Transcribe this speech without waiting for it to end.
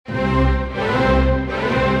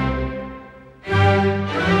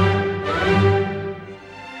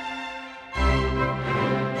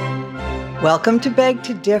Welcome to Beg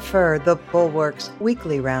to Differ, the Bulwark's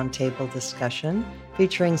weekly roundtable discussion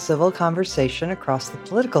featuring civil conversation across the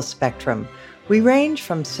political spectrum. We range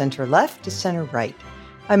from center-left to center-right.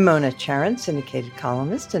 I'm Mona Charen, syndicated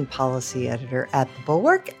columnist and policy editor at The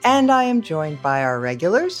Bulwark, and I am joined by our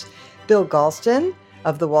regulars, Bill Galston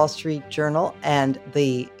of the Wall Street Journal and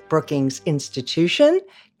the Brookings Institution,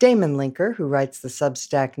 Damon Linker, who writes the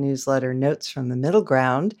Substack newsletter Notes from the Middle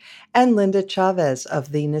Ground, and Linda Chavez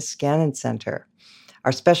of the Niskanen Center.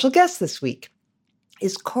 Our special guest this week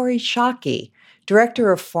is Kori Schake,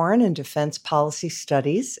 Director of Foreign and Defense Policy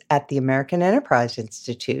Studies at the American Enterprise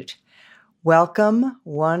Institute. Welcome,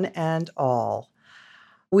 one and all.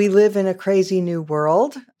 We live in a crazy new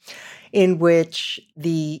world in which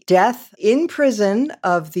the death in prison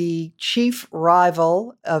of the chief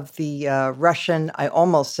rival of the Russian, I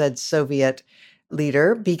almost said Soviet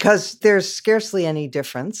leader, because there's scarcely any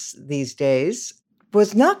difference these days,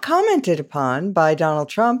 was not commented upon by Donald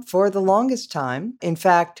Trump for the longest time. In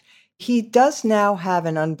fact, he does now have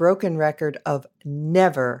an unbroken record of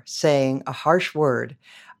never saying a harsh word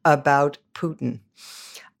about Putin.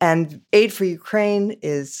 And aid for Ukraine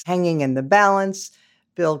is hanging in the balance.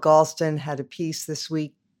 Bill Galston had a piece this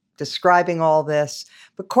week describing all this.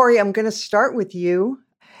 But Kori, I'm going to start with you.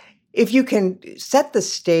 If you can set the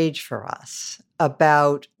stage for us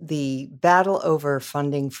about the battle over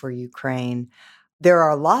funding for Ukraine. There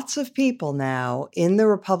are lots of people now in the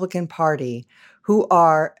Republican Party who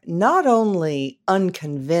are not only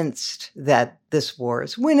unconvinced that this war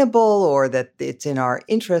is winnable or that it's in our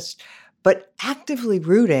interest, but actively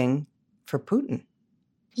rooting for Putin.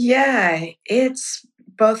 Yeah, it's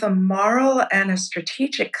both a moral and a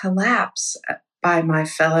strategic collapse by my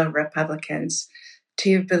fellow Republicans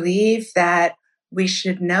to believe that we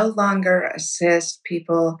should no longer assist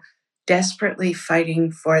people desperately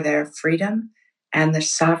fighting for their freedom and the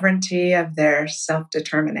sovereignty of their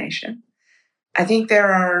self-determination. I think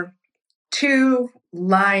there are two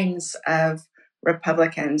lines of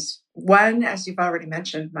Republicans. One, as you've already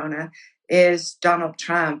mentioned, Mona, is Donald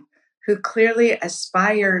Trump, who clearly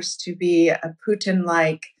aspires to be a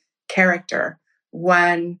Putin-like character,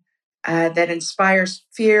 one that inspires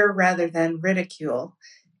fear rather than ridicule,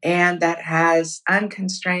 and that has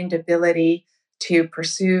unconstrained ability to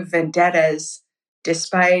pursue vendettas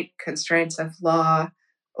despite constraints of law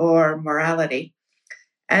or morality.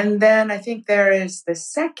 And then I think there is the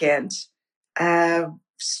second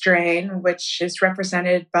strain, which is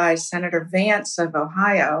represented by Senator Vance of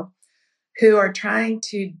Ohio, who are trying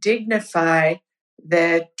to dignify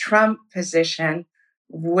the Trump position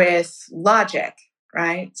with logic,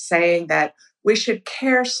 right? Saying that we should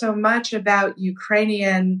care so much about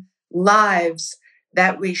Ukrainian lives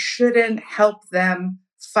that we shouldn't help them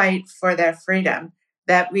fight for their freedom,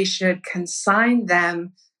 that we should consign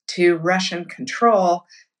them to Russian control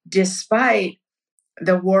despite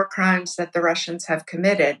the war crimes that the Russians have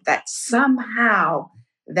committed, that somehow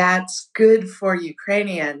that's good for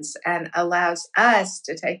Ukrainians and allows us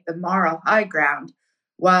to take the moral high ground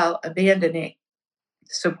while abandoning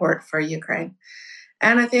support for Ukraine.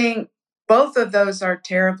 And I think both of those are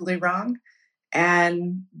terribly wrong,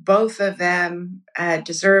 and both of them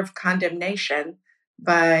deserve condemnation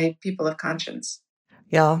by people of conscience.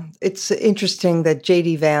 Yeah, it's interesting that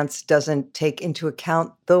J.D. Vance doesn't take into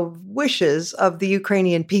account the wishes of the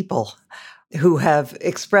Ukrainian people who have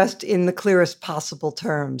expressed in the clearest possible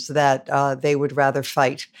terms that they would rather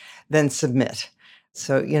fight than submit.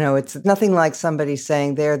 So, it's nothing like somebody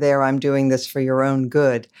saying, there, I'm doing this for your own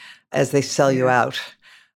good, as they sell you out.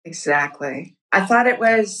 Exactly. I thought it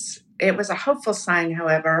was a hopeful sign,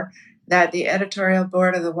 however, that the editorial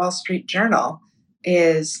board of the Wall Street Journal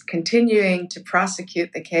is continuing to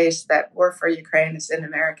prosecute the case that war for Ukraine is in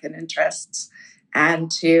American interests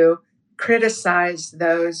and to criticize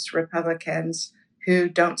those Republicans who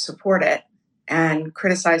don't support it and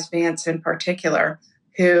criticize Vance in particular,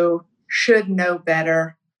 who should know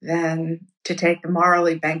better than to take the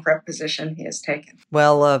morally bankrupt position he has taken.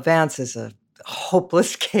 Well, Vance is a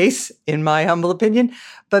hopeless case, in my humble opinion.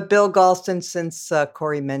 But Bill Galston, since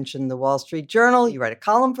Kori mentioned the Wall Street Journal, you write a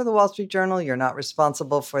column for the Wall Street Journal. You're not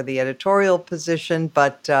responsible for the editorial position,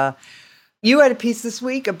 but you had a piece this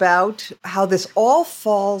week about how this all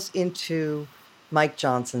falls into Mike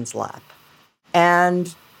Johnson's lap.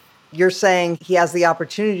 And you're saying he has the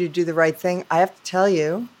opportunity to do the right thing. I have to tell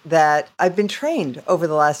you that I've been trained over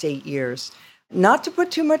the last 8 years not to put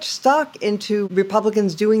too much stock into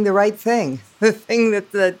Republicans doing the right thing, the thing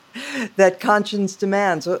that conscience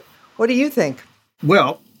demands. What do you think?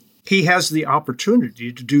 Well, he has the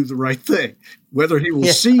opportunity to do the right thing. Whether he will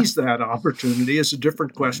seize that opportunity is a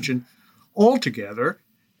different question altogether.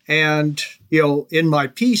 And, in my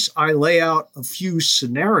piece, I lay out a few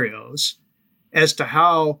scenarios as to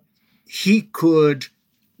how he could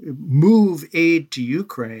move aid to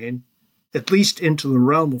Ukraine, at least into the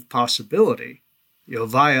realm of possibility,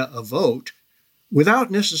 via a vote,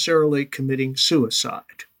 without necessarily committing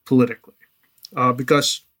suicide politically.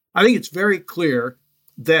 Because I think it's very clear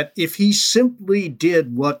that if he simply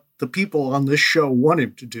did what the people on this show want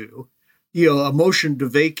him to do, a motion to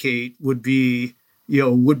vacate would be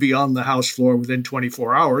on the House floor within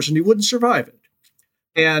 24 hours, and he wouldn't survive it.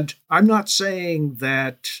 And I'm not saying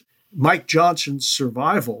that Mike Johnson's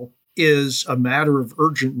survival is a matter of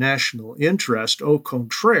urgent national interest, au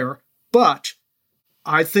contraire, but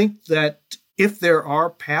I think that if there are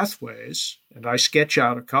pathways, and I sketch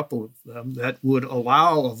out a couple of them, that would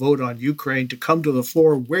allow a vote on Ukraine to come to the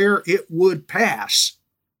floor where it would pass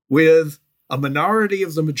with a minority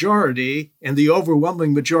of the majority and the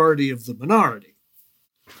overwhelming majority of the minority.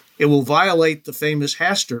 It will violate the famous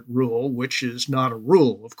Hastert rule, which is not a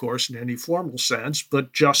rule, of course, in any formal sense,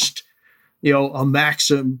 but just, a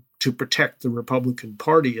maxim to protect the Republican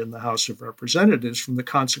Party in the House of Representatives from the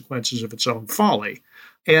consequences of its own folly.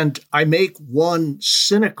 And I make one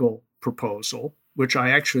cynical proposal, which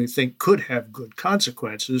I actually think could have good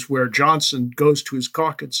consequences, where Johnson goes to his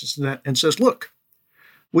caucus and says, look,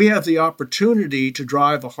 we have the opportunity to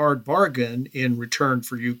drive a hard bargain in return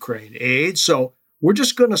for Ukraine aid, so we're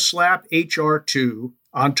just going to slap H.R. 2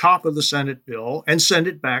 on top of the Senate bill and send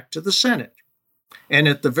it back to the Senate. And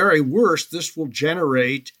at the very worst, this will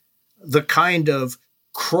generate the kind of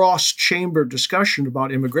cross-chamber discussion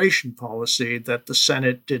about immigration policy that the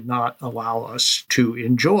Senate did not allow us to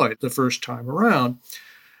enjoy the first time around.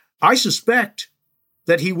 I suspect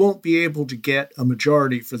that he won't be able to get a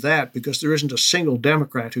majority for that because there isn't a single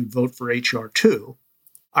Democrat who'd vote for H.R. 2.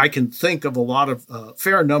 I can think of a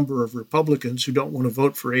fair number of Republicans who don't want to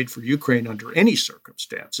vote for aid for Ukraine under any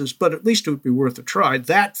circumstances, but at least it would be worth a try.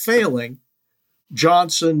 That failing,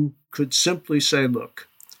 Johnson could simply say, look,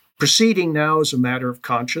 proceeding now is a matter of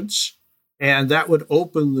conscience, and that would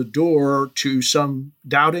open the door to some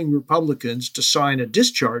doubting Republicans to sign a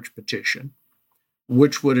discharge petition,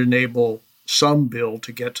 which would enable some bill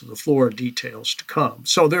to get to the floor, details to come.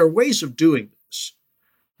 So there are ways of doing this,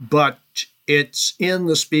 but it's in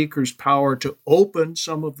the Speaker's power to open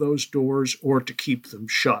some of those doors or to keep them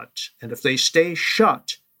shut. And if they stay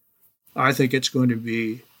shut, I think it's going to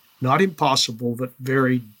be not impossible, but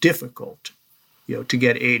very difficult, to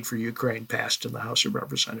get aid for Ukraine passed in the House of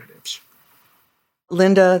Representatives.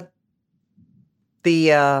 Linda,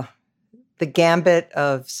 the gambit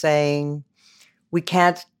of saying we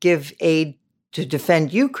can't give aid to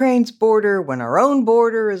defend Ukraine's border when our own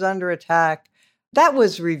border is under attack, that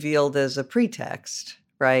was revealed as a pretext,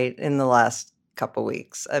 right, in the last couple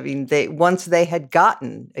weeks. I mean, once they had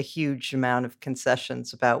gotten a huge amount of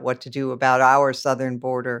concessions about what to do about our southern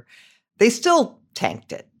border, they still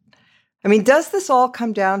tanked it. I mean, does this all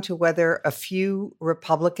come down to whether a few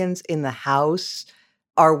Republicans in the House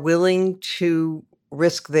are willing to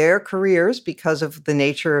risk their careers because of the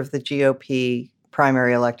nature of the GOP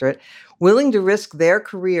primary electorate, willing to risk their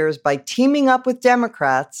careers by teaming up with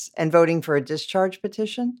Democrats and voting for a discharge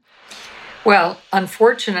petition? Well,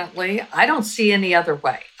 unfortunately, I don't see any other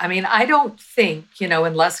way. I mean, I don't think,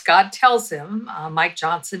 unless God tells him, Mike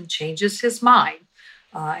Johnson changes his mind.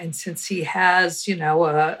 And since he has,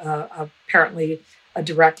 apparently a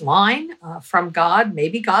direct line from God,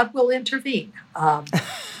 maybe God will intervene. I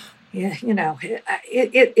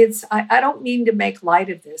don't mean to make light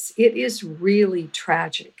of this. It is really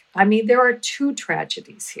tragic. I mean, there are two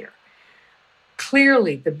tragedies here.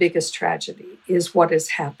 Clearly, the biggest tragedy is what is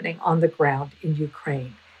happening on the ground in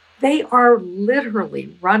Ukraine. They are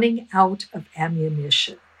literally running out of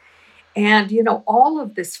ammunition. And, all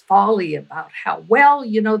of this folly about how,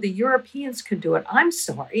 the Europeans can do it. I'm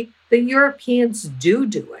sorry, the Europeans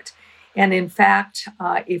do it. And in fact,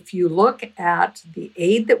 if you look at the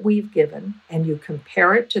aid that we've given and you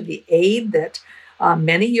compare it to the aid that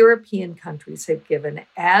many European countries have given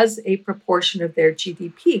as a proportion of their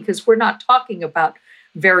GDP, because we're not talking about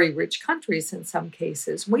very rich countries in some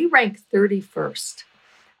cases, we rank 31st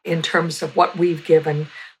in terms of what we've given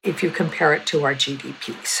if you compare it to our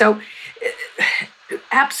GDP. So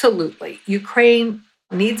absolutely, Ukraine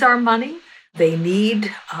needs our money. They need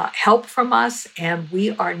help from us, and we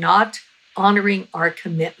are not honoring our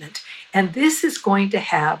commitment. And this is going to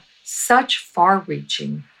have such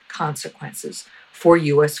far-reaching consequences for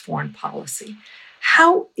U.S. foreign policy.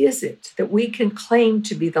 How is it that we can claim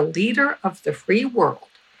to be the leader of the free world,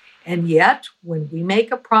 and yet when we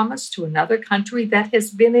make a promise to another country that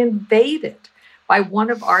has been invaded by one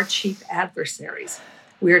of our chief adversaries,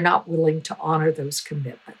 we are not willing to honor those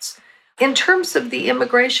commitments. In terms of the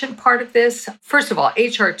immigration part of this, first of all,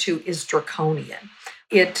 H.R. 2 is draconian.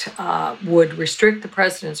 It would restrict the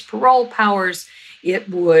president's parole powers. It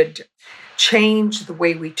would change the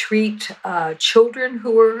way we treat children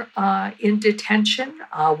who are in detention,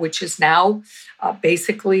 which is now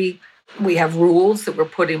basically we have rules that were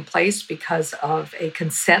put in place because of a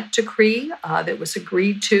consent decree that was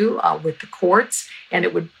agreed to with the courts, and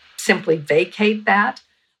it would simply vacate that.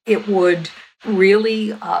 It would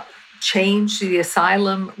really change the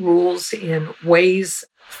asylum rules in ways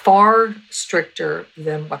far stricter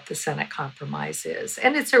than what the Senate compromise is.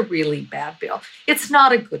 And it's a really bad bill. It's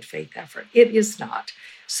not a good faith effort. It is not.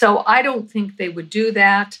 So I don't think they would do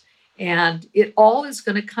that. And it all is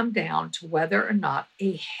going to come down to whether or not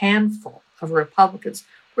a handful of Republicans,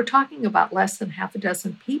 we're talking about less than half a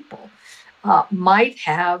dozen people, might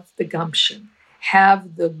have the gumption,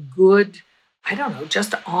 have the good,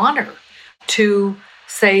 just honor to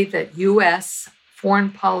say that U.S.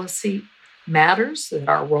 foreign policy matters, that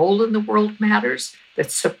our role in the world matters,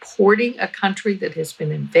 that supporting a country that has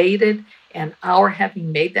been invaded and our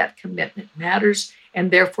having made that commitment matters, and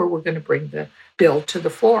therefore we're going to bring the bill to the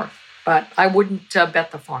floor. But I wouldn't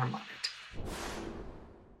bet the farm on it.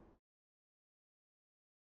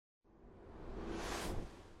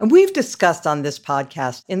 And we've discussed on this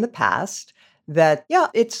podcast in the past that,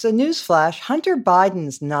 it's a newsflash. Hunter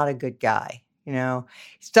Biden's not a good guy.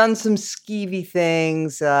 He's done some skeevy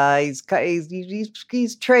things.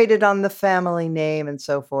 He's traded on the family name and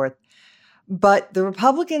so forth. But the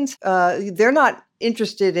Republicans, they're not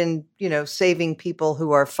interested in, saving people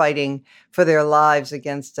who are fighting for their lives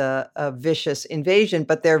against a vicious invasion.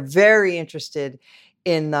 But they're very interested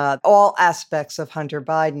in all aspects of Hunter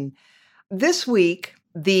Biden. This week,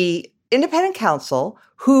 the independent counsel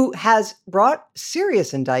who has brought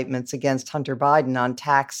serious indictments against Hunter Biden on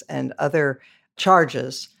tax and other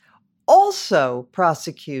charges also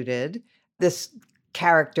prosecuted this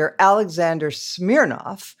character, Alexander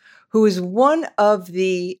Smirnov, who is one of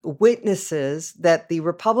the witnesses that the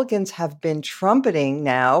Republicans have been trumpeting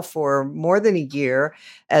now for more than a year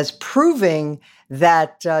as proving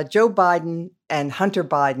that Joe Biden and Hunter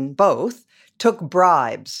Biden both took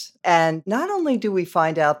bribes. And not only do we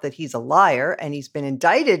find out that he's a liar and he's been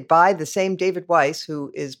indicted by the same David Weiss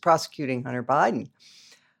who is prosecuting Hunter Biden,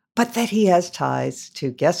 but that he has ties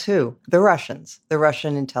to, guess who? The Russians, the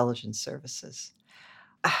Russian intelligence services.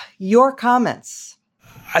 Your comments?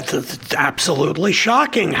 It's absolutely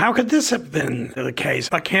shocking. How could this have been the case?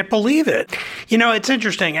 I can't believe it. It's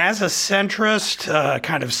interesting. As a centrist,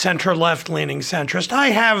 kind of center-left leaning centrist, I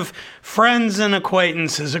have friends and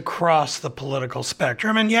acquaintances across the political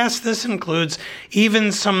spectrum. And yes, this includes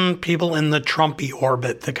even some people in the Trumpy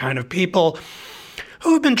orbit, the kind of people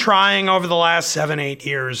who have been trying over the last 7-8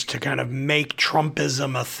 years to kind of make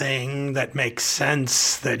Trumpism a thing that makes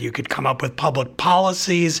sense, that you could come up with public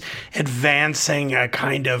policies advancing a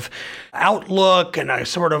kind of outlook and a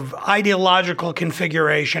sort of ideological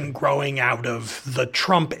configuration growing out of the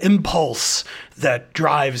Trump impulse that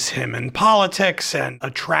drives him in politics and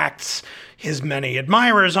attracts his many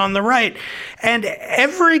admirers on the right. And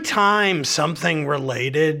every time something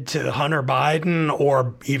related to Hunter Biden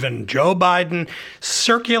or even Joe Biden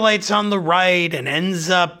circulates on the right and ends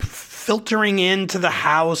up filtering into the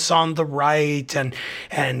House on the right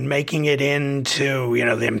and making it into,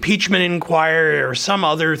 the impeachment inquiry or some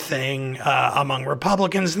other thing among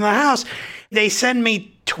Republicans in the House, they send me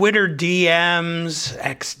Twitter DMs,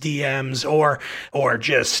 X DMs, or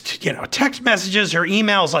just, text messages or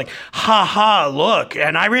emails like, look.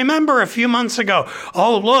 And I remember a few months ago,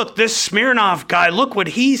 oh, look, this Smirnov guy, look what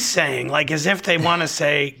he's saying, like as if they want to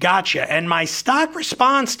say, gotcha. And my stock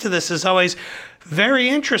response to this is always very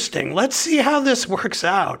interesting. Let's see how this works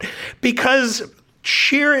out. Because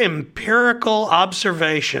sheer empirical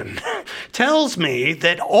observation tells me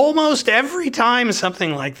that almost every time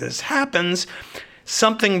something like this happens,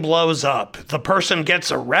 something blows up. The person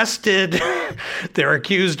gets arrested. They're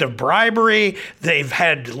accused of bribery. They've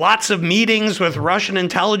had lots of meetings with Russian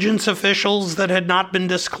intelligence officials that had not been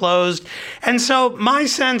disclosed. And so my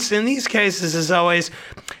sense in these cases is always,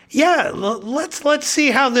 let's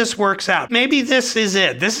see how this works out. Maybe this is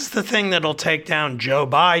it. This is the thing that'll take down Joe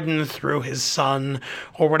Biden through his son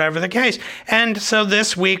or whatever the case. And so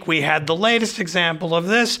this week we had the latest example of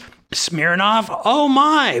this. Smirnov, oh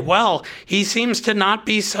my, well, he seems to not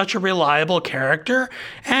be such a reliable character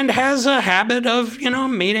and has a habit of,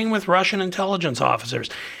 meeting with Russian intelligence officers.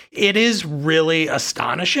 It is really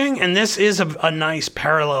astonishing, and this is a nice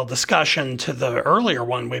parallel discussion to the earlier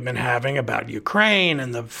one we've been having about Ukraine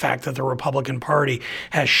and the fact that the Republican Party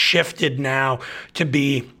has shifted now to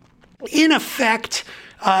be, in effect,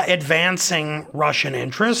 advancing Russian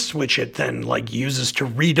interests, which it then uses to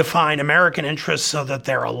redefine American interests so that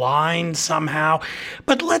they're aligned somehow.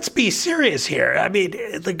 But let's be serious here. I mean,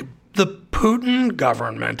 the Putin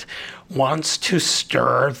government wants to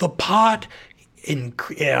stir the pot,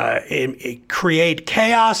 create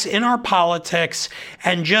chaos in our politics,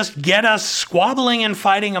 and just get us squabbling and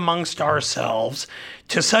fighting amongst ourselves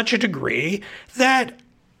to such a degree that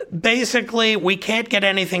basically we can't get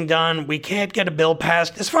anything done. We can't get a bill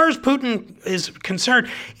passed. As far as Putin is concerned,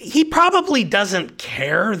 he probably doesn't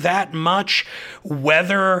care that much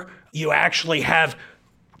whether you actually have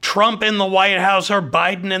Trump in the White House or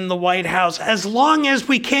Biden in the White House, as long as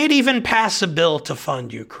we can't even pass a bill to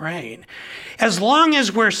fund Ukraine. As long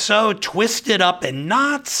as we're so twisted up in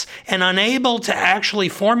knots and unable to actually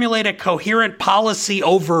formulate a coherent policy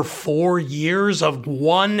over 4 years of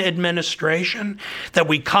one administration, that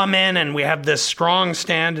we come in and we have this strong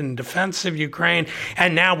stand in defense of Ukraine,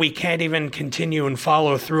 and now we can't even continue and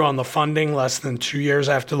follow through on the funding less than 2 years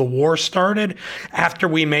after the war started, after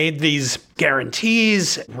we made these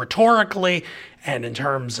guarantees rhetorically and in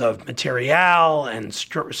terms of material and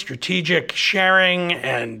strategic sharing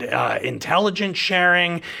and intelligence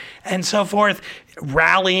sharing and so forth,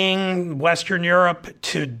 rallying Western Europe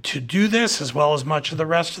to do this as well as much of the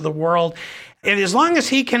rest of the world. And as long as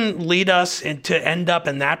he can lead us to end up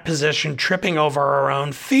in that position, tripping over our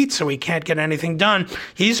own feet so we can't get anything done,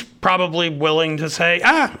 he's probably willing to say,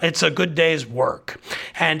 it's a good day's work.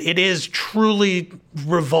 And it is truly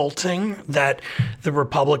revolting that the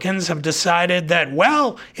Republicans have decided that,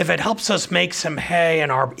 well, if it helps us make some hay in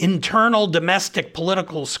our internal domestic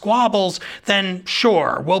political squabbles, then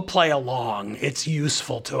sure, we'll play along. It's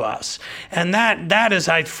useful to us. And that is,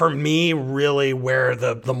 for me, really where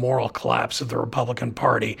the moral collapse of the Republican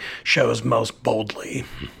Party shows most boldly.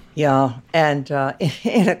 Yeah, and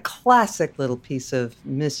in a classic little piece of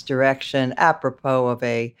misdirection, apropos of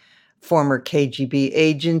a former KGB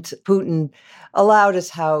agent, Putin allowed us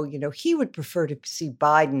how, he would prefer to see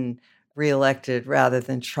Biden reelected rather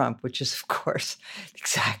than Trump, which is, of course, the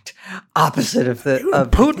exact opposite of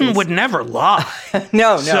Putin would never lie.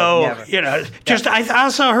 No, so, never. I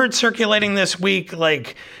also heard circulating this week,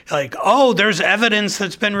 there's evidence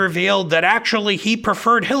that's been revealed that actually he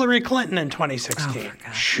preferred Hillary Clinton in 2016.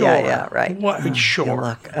 Oh, sure. Yeah, right.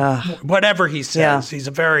 Sure. Whatever he says, he's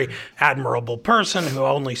a very admirable person who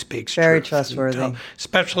only speaks very truth. Trustworthy.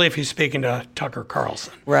 Especially if he's speaking to Tucker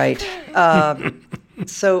Carlson. Right.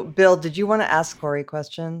 So, Bill, did you want to ask Corey a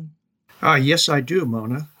question? Yes, I do,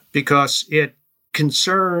 Mona, because it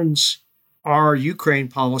concerns our Ukraine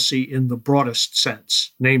policy in the broadest sense,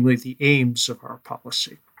 namely the aims of our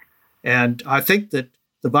policy. And I think that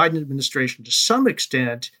the Biden administration, to some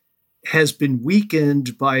extent, has been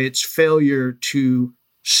weakened by its failure to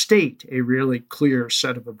state a really clear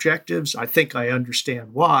set of objectives. I think I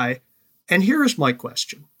understand why. And here is my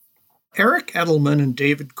question. Eric Edelman and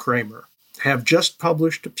David Kramer have just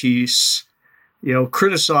published a piece,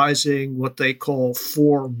 criticizing what they call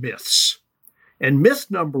 4 myths. And myth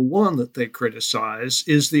number 1 that they criticize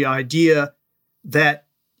is the idea that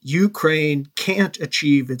Ukraine can't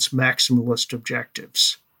achieve its maximalist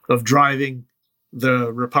objectives of driving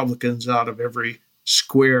the Republicans out of every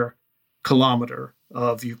square kilometer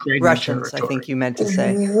of Ukrainian Russians, territory. I think you meant to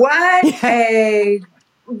say.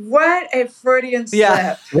 What a Freudian slip.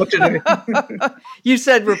 Yeah. What did I? You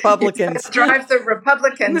said Republicans. Drive the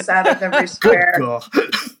Republicans out of every square. Good God.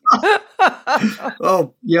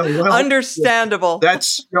 Oh, yeah. Well, Understandable.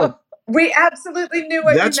 That's we absolutely knew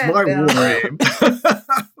what you meant. That's my war aim.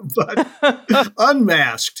 But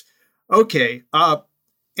unmasked. Okay.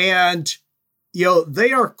 And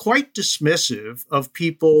they are quite dismissive of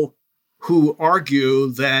people who argue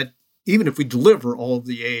that even if we deliver all of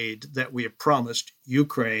the aid that we have promised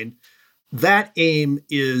Ukraine, that aim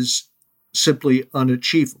is simply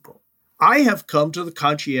unachievable. I have come to the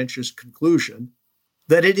conscientious conclusion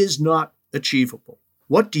that it is not achievable.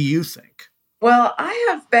 What do you think? Well, I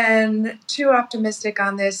have been too optimistic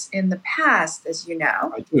on this in the past, as you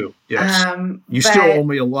know. I do, yes. You still owe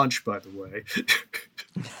me a lunch, by the way.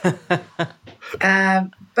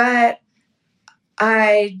 But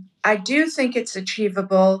I do think it's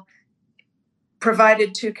achievable,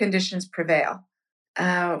 provided 2 conditions prevail.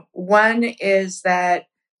 One is that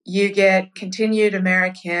you get continued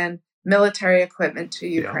American military equipment to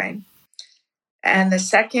Ukraine. Yeah. And the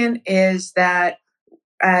second is that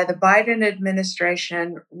the Biden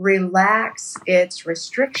administration relax its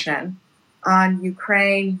restriction on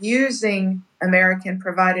Ukraine using American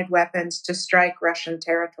provided weapons to strike Russian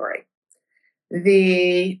territory.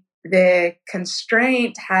 The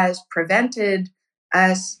constraint has prevented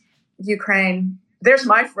us, Ukraine, there's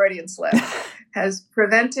my Freudian slip, has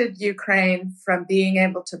prevented Ukraine from being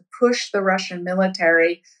able to push the Russian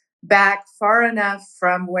military back far enough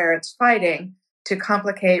from where it's fighting to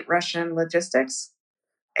complicate Russian logistics.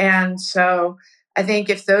 And so I think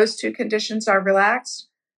if those two conditions are relaxed,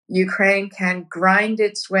 Ukraine can grind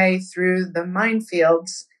its way through the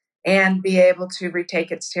minefields and be able to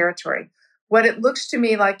retake its territory. What it looks to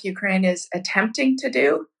me like Ukraine is attempting to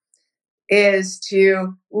do is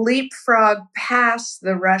to leapfrog past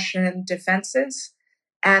the Russian defenses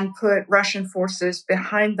and put Russian forces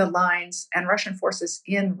behind the lines and Russian forces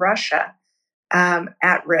in Russia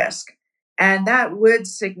at risk. And that would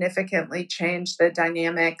significantly change the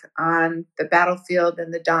dynamic on the battlefield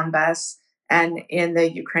in the Donbass and in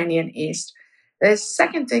the Ukrainian east. The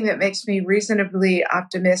second thing that makes me reasonably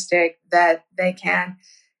optimistic that they can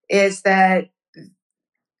is that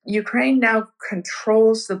Ukraine now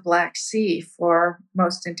controls the Black Sea for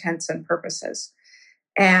most intents and purposes.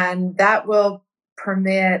 And that will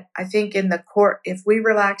permit, I think, in the court, if we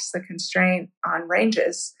relax the constraint on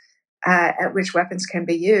ranges at which weapons can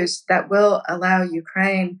be used, that will allow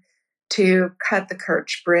Ukraine to cut the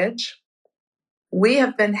Kerch Bridge. We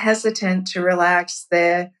have been hesitant to relax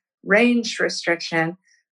the range restriction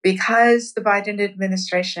because the Biden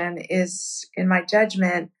administration is, in my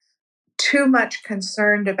judgment, too much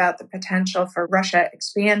concerned about the potential for Russia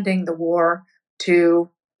expanding the war to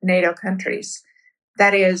NATO countries.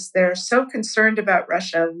 That is, they're so concerned about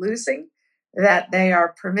Russia losing that they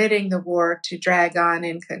are permitting the war to drag on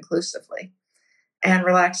inconclusively. And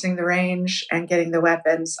relaxing the range and getting the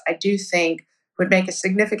weapons, I do think, would make a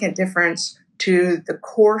significant difference to the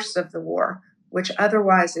course of the war, which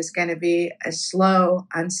otherwise is going to be a slow,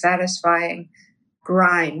 unsatisfying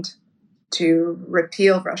grind to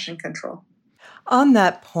repeal Russian control. On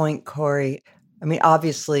that point, Corey, I mean,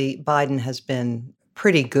 obviously, Biden has been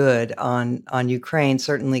pretty good on Ukraine,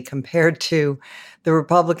 certainly compared to the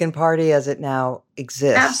Republican Party as it now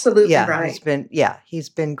exists. Absolutely right. He's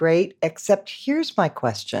been great, except here's my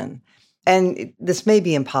question. And this may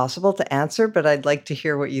be impossible to answer, but I'd like to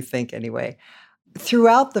hear what you think anyway.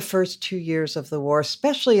 Throughout the first 2 years of the war,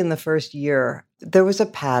 especially in the first year, there was a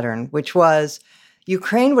pattern, which was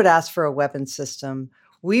Ukraine would ask for a weapon system.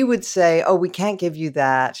 We would say, oh, we can't give you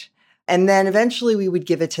that. And then eventually we would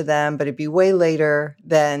give it to them, but it'd be way later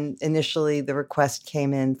than initially the request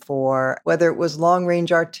came in for, whether it was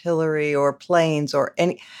long-range artillery or planes or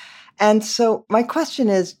any. And so my question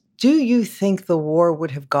is, do you think the war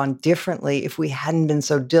would have gone differently if we hadn't been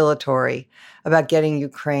so dilatory about getting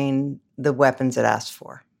Ukraine the weapons it asked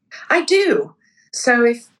for? I do. So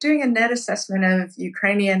if doing a net assessment of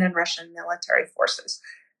Ukrainian and Russian military forces,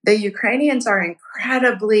 the Ukrainians are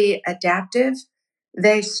incredibly adaptive.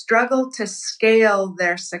 They struggle to scale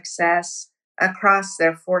their success across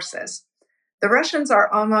their forces. The Russians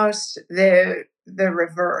are almost the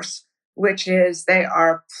reverse, which is they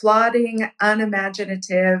are plodding,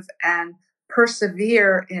 unimaginative, and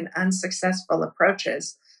persevere in unsuccessful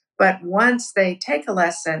approaches. But once they take a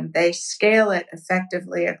lesson, they scale it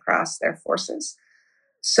effectively across their forces.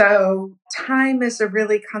 So time is a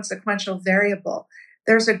really consequential variable.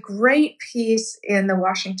 There's a great piece in the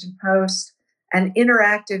Washington Post, an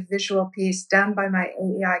interactive visual piece done by my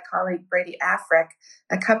AEI colleague Brady Afric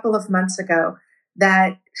a couple of months ago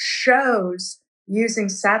that shows, using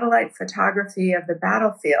satellite photography of the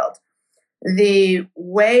battlefield, the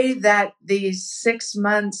way that these 6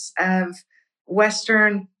 months of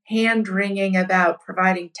Western hand-wringing about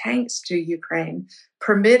providing tanks to Ukraine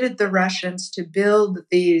permitted the Russians to build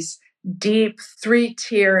these deep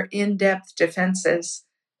 3-tier in-depth defenses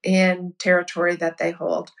in territory that they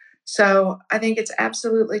hold. So I think it's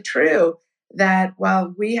absolutely true that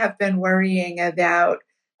while we have been worrying about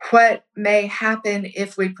what may happen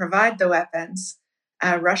if we provide the weapons,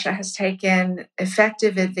 Russia has taken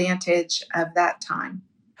effective advantage of that time.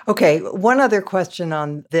 Okay, one other question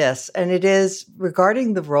on this, and it is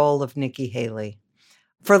regarding the role of Nikki Haley.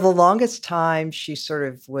 For the longest time, she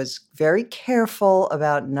sort of was very careful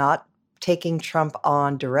about not taking Trump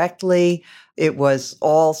on directly. It was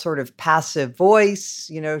all sort of passive voice.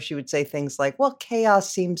 You know, she would say things like, well, chaos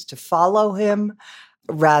seems to follow him,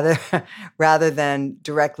 rather than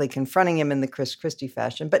directly confronting him in the Chris Christie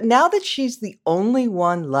fashion. But now that she's the only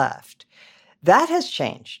one left, That has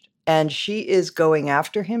changed, and she is going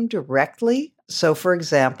after him directly. So, for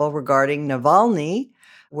example, regarding Navalny,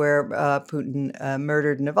 where Putin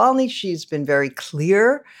murdered Navalny, she's been very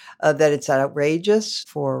clear that it's outrageous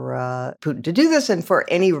for Putin to do this and for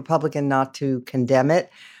any Republican not to condemn it.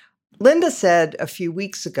 Linda said a few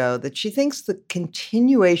weeks ago that she thinks the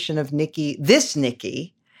continuation of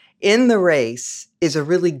Nikki, in the race is a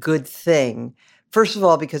really good thing. First of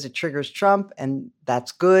all, because it triggers Trump, and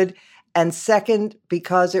that's good. And second,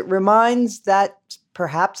 because it reminds that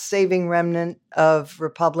perhaps saving remnant of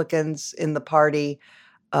Republicans in the party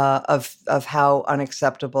of how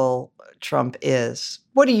unacceptable Trump is.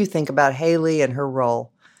 What do you think about Haley and her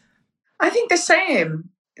role? I think the same,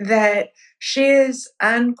 that she is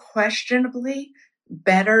unquestionably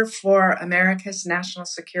better for America's national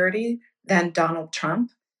security than Donald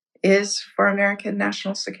Trump is for American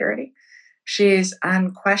national security. She's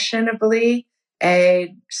unquestionably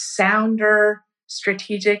a sounder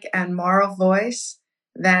strategic and moral voice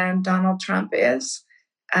than Donald Trump is.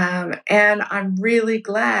 And I'm really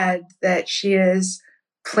glad that she is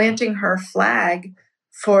planting her flag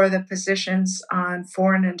for the positions on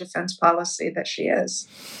foreign and defense policy that she is.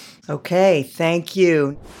 Okay, thank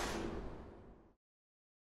you.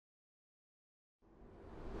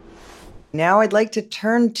 Now I'd like to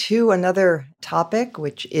turn to another topic,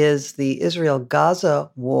 which is the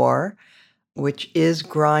Israel-Gaza war, which is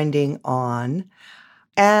grinding on.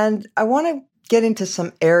 And I want to get into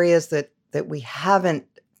some areas that we haven't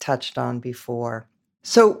touched on before.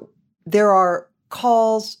 So there are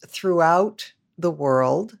calls throughout the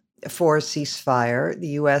world for a ceasefire. The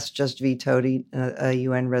U.S. just vetoed a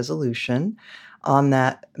UN resolution on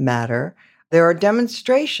that matter. There are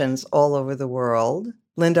demonstrations all over the world.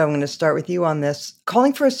 Linda, I'm going to start with you on this,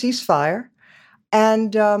 calling for a ceasefire.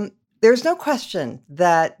 And there's no question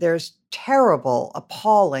that there's terrible,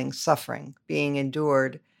 appalling suffering being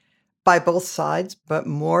endured by both sides, but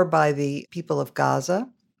more by the people of Gaza.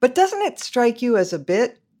 But doesn't it strike you as a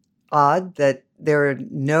bit odd that there are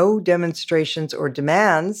no demonstrations or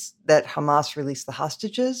demands that Hamas release the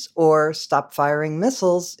hostages or stop firing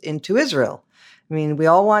missiles into Israel? I mean, we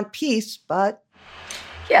all want peace, but...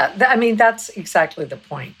 Yeah, I mean, that's exactly the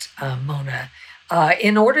point, Mona.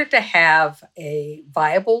 In order to have a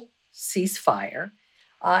viable ceasefire,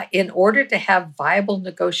 in order to have viable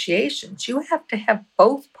negotiations, you have to have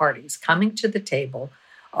both parties coming to the table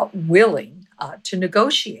willing to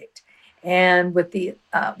negotiate. And with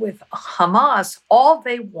Hamas, all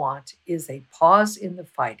they want is a pause in the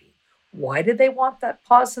fighting. Why do they want that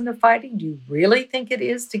pause in the fighting? Do you really think it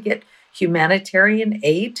is to get humanitarian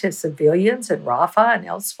aid to civilians in Rafah and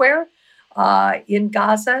elsewhere in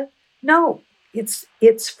Gaza? No,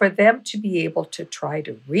 it's for them to be able to try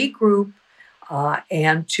to regroup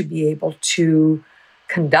and to be able to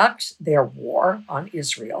conduct their war on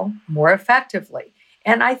Israel more effectively.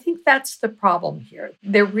 And I think that's the problem here.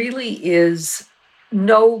 There really is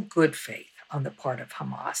no good faith on the part of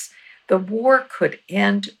Hamas. The war could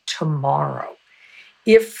end tomorrow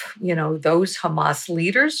if, those Hamas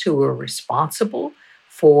leaders who were responsible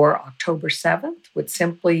for October 7th would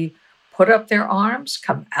simply put up their arms,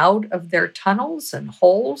 come out of their tunnels and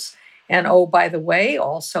holes, and, oh, by the way,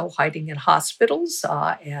 also hiding in hospitals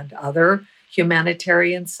and other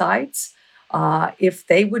humanitarian sites. If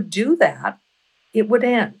they would do that, it would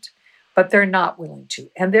end. But they're not willing to.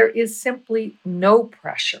 And there is simply no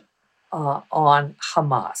pressure on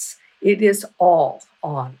Hamas. It is all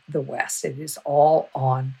on the West. It is all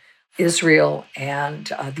on Israel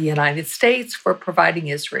and the United States for providing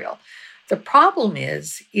Israel. The problem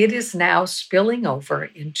is it is now spilling over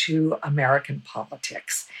into American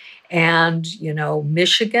politics. And,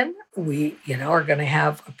 Michigan, we, are going to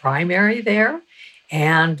have a primary there.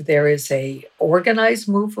 And there is a organized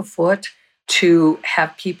move afoot to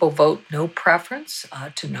have people vote no preference,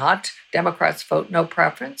 to not Democrats vote no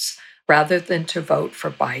preference, rather than to vote for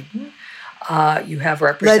Biden. You have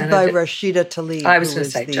Representative... Led by Rashida Tlaib. I was going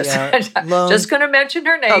to say, just going to mention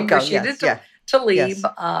her name, Rashida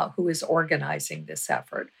Tlaib, who is organizing this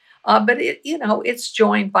effort. But, it's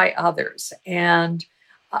joined by others. And,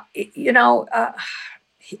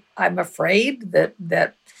 I'm afraid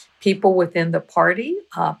that people within the party,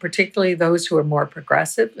 particularly those who are more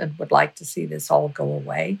progressive and would like to see this all go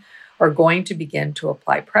away, are going to begin to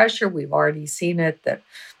apply pressure. We've already seen it that,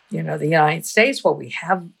 the United States, we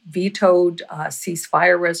have vetoed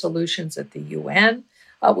ceasefire resolutions at the UN.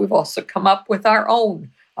 We've also come up with our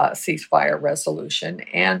own ceasefire resolution,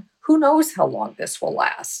 and who knows how long this will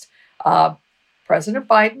last. President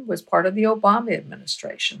Biden was part of the Obama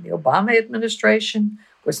administration. The Obama administration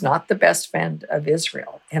was not the best friend of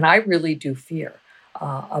Israel. And I really do fear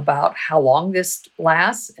about how long this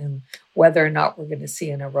lasts and whether or not we're going to see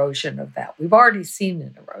an erosion of that. We've already seen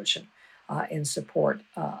an erosion in support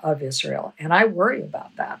of Israel, and I worry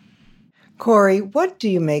about that. Corey, what do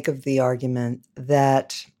you make of the argument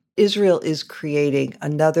that Israel is creating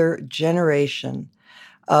another generation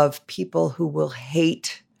of people who will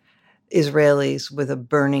hate Israelis with a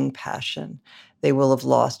burning passion? They will have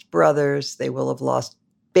lost brothers, they will have lost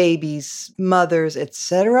babies, mothers,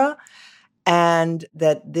 etc., and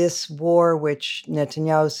that this war, which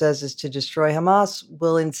Netanyahu says is to destroy Hamas,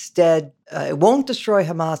 will instead, it won't destroy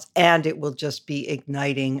Hamas, and it will just be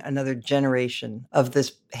igniting another generation of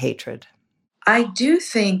this hatred. I do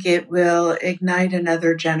think it will ignite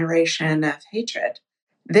another generation of hatred.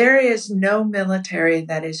 There is no military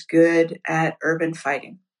that is good at urban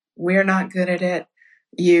fighting. We're not good at it.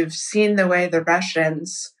 You've seen the way the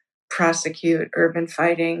Russians prosecute urban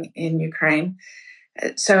fighting in Ukraine.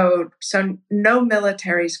 So no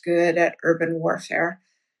military is good at urban warfare.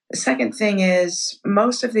 The second thing is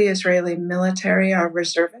most of the Israeli military are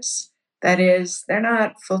reservists. That is, they're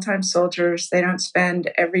not full-time soldiers. They don't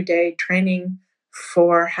spend every day training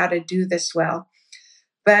for how to do this well.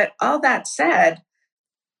 But all that said,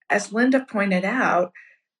 as Linda pointed out,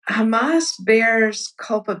 Hamas bears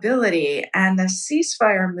culpability, and the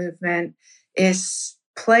ceasefire movement is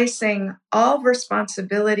placing all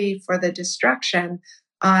responsibility for the destruction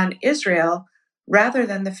on Israel, rather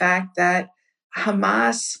than the fact that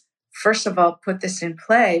Hamas, first of all, put this in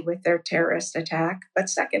play with their terrorist attack, but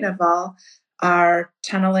second of all, are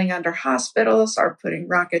tunneling under hospitals, are putting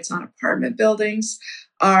rockets on apartment buildings,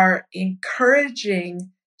 are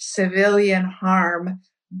encouraging civilian harm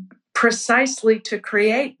precisely to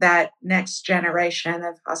create that next generation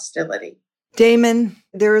of hostility. Damon,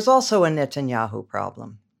 there is also a Netanyahu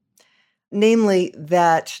problem, namely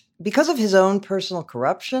that because of his own personal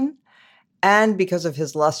corruption and because of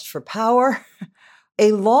his lust for power,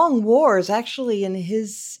 a long war is actually in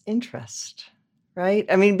his interest, right?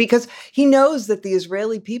 I mean, because he knows that the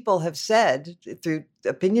Israeli people have said through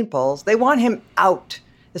opinion polls, they want him out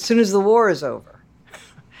as soon as the war is over.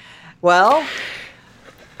 Well,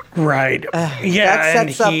 right. That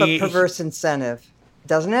sets up a perverse incentive,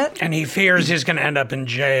 doesn't it? And he fears he's going to end up in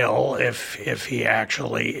jail if he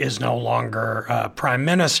actually is no longer prime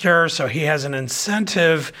minister. So he has an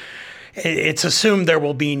incentive. It's assumed there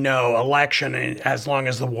will be no election as long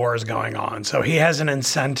as the war is going on. So he has an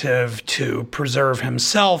incentive to preserve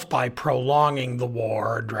himself by prolonging the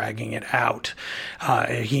war, dragging it out.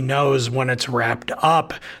 He knows when it's wrapped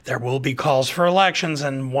up, there will be calls for elections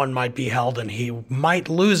and one might be held and he might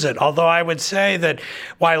lose it. Although I would say that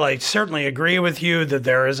while I certainly agree with you that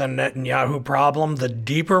there is a Netanyahu problem, the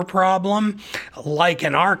deeper problem, like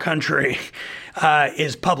in our country,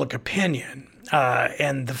 is public opinion.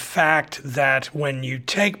 And the fact that when you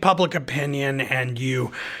take public opinion and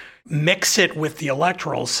you mix it with the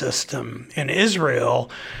electoral system in Israel,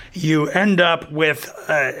 you end up with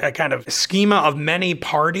a kind of schema of many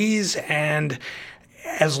parties. And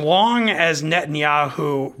as long as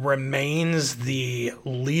Netanyahu remains the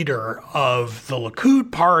leader of the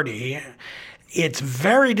Likud party, it's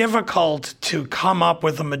very difficult to come up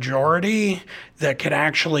with a majority that could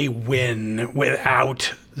actually win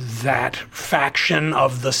without that faction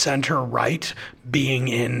of the center-right being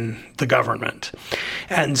in the government.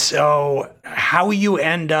 And so how you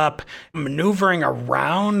end up maneuvering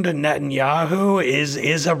around Netanyahu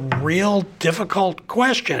is a real difficult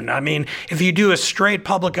question. I mean, if you do a straight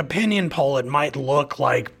public opinion poll, it might look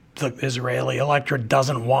like the Israeli electorate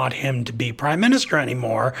doesn't want him to be prime minister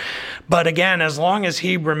anymore. But again, as long as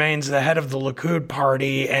he remains the head of the Likud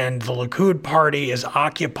party and the Likud party is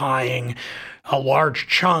occupying a large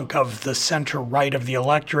chunk of the center-right of the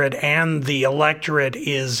electorate and the electorate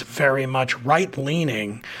is very much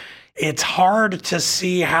right-leaning, it's hard to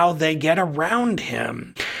see how they get around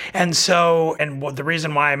him. And so, the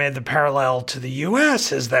reason why I made the parallel to the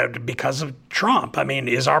U.S. is that because of Trump. I mean,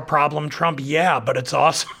 is our problem Trump? Yeah, but it's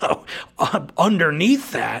also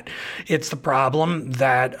underneath that, it's the problem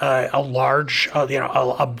that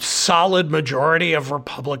a solid majority of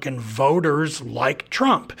Republican voters like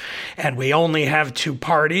Trump. And we only have two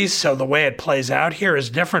parties, so the way it plays out here is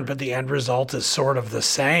different, but the end result is sort of the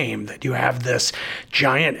same, that you have this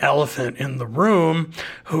giant elephant in the room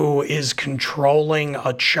who is controlling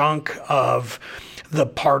a chunk of the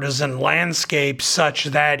partisan landscape such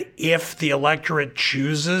that if the electorate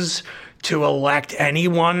chooses to elect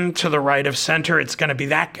anyone to the right of center, it's going to be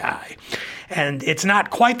that guy. And it's not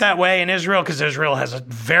quite that way in Israel because Israel has a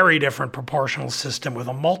very different proportional system with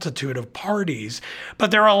a multitude of parties.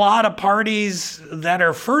 But there are a lot of parties that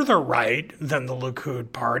are further right than the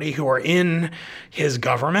Likud party who are in his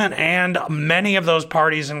government. And many of those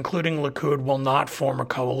parties, including Likud, will not form a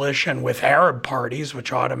coalition with Arab parties,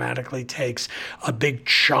 which automatically takes a big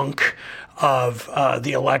chunk of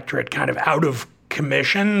the electorate kind of out of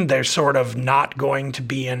commission. They're sort of not going to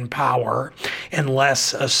be in power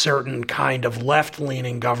unless a certain kind of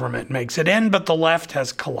left-leaning government makes it in, but the left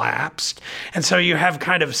has collapsed. And so you have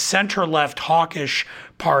kind of center-left hawkish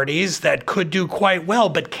parties that could do quite well,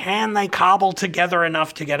 but can they cobble together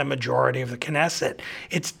enough to get a majority of the Knesset?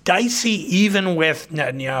 It's dicey even with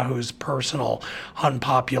Netanyahu's personal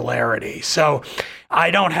unpopularity. So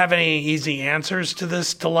I don't have any easy answers to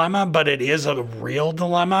this dilemma, but it is a real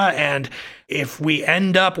dilemma. And if we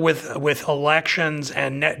end up with elections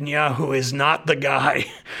and Netanyahu is not the guy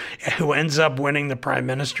who ends up winning the prime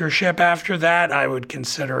ministership after that, I would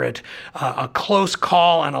consider it a close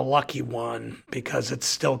call and a lucky one because it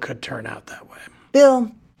still could turn out that way.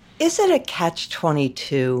 Bill, is it a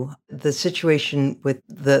catch-22, the situation with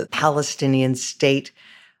the Palestinian state?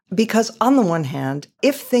 Because on the one hand,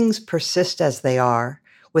 if things persist as they are,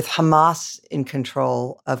 with Hamas in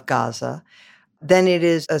control of Gaza, then it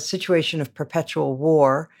is a situation of perpetual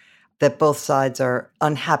war that both sides are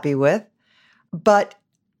unhappy with. But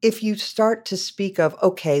if you start to speak of,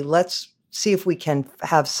 okay, let's see if we can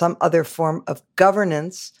have some other form of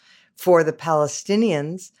governance for the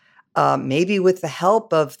Palestinians, maybe with the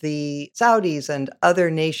help of the Saudis and other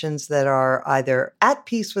nations that are either at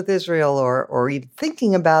peace with Israel or even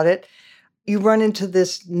thinking about it, you run into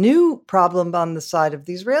this new problem on the side of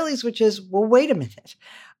the Israelis, which is, well, wait a minute.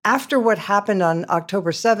 After what happened on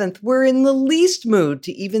October 7th, we're in the least mood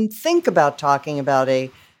to even think about talking about an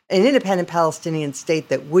independent Palestinian state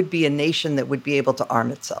that would be a nation that would be able to arm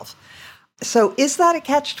itself. So is that a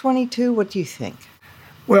catch-22? What do you think?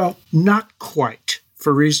 Well, not quite,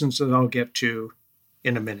 for reasons that I'll get to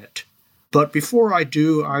in a minute. But before I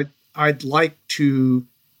do, I'd like to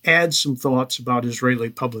add some thoughts about Israeli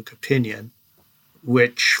public opinion,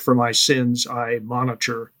 which, for my sins, I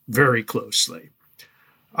monitor very closely.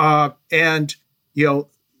 There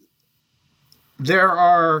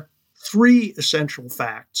are three essential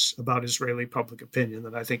facts about Israeli public opinion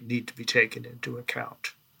that I think need to be taken into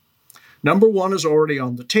account. Number one is already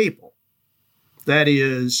on the table. That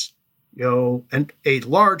is, a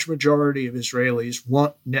large majority of Israelis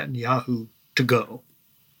want Netanyahu to go.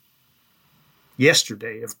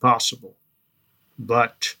 Yesterday, if possible.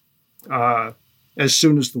 But as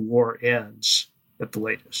soon as the war ends, at the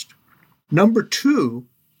latest. Number two,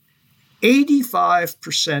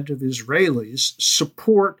 85% of Israelis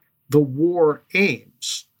support the war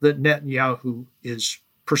aims that Netanyahu is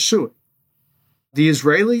pursuing. The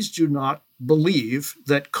Israelis do not believe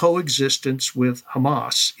that coexistence with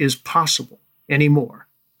Hamas is possible anymore.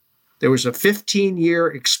 There was a 15-year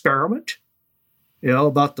experiment,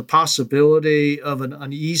 about the possibility of an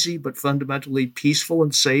uneasy but fundamentally peaceful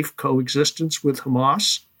and safe coexistence with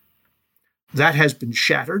Hamas. That has been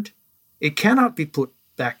shattered. It cannot be put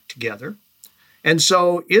back together. And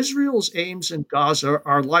so Israel's aims in Gaza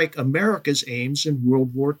are like America's aims in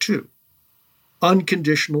World War II.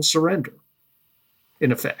 Unconditional surrender,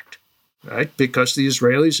 in effect, right? Because the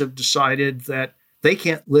Israelis have decided that they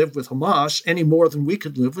can't live with Hamas any more than we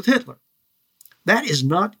could live with Hitler. That is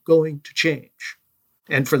not going to change.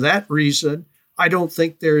 And for that reason, I don't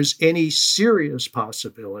think there's any serious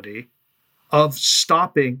possibility of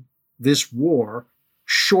stopping this war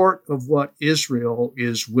short of what Israel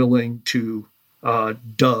is willing to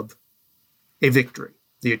dub a victory,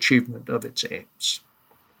 the achievement of its aims.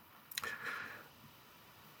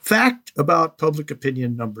 Fact about public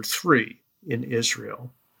opinion number three in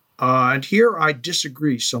Israel, and here I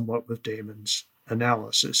disagree somewhat with Damon's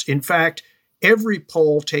analysis. In fact, every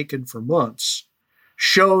poll taken for months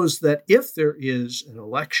shows that if there is an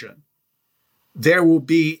election, there will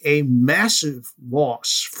be a massive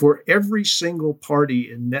loss for every single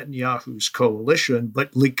party in Netanyahu's coalition,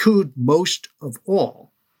 but Likud most of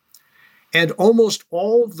all. And almost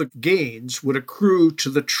all of the gains would accrue to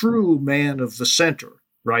the true man of the center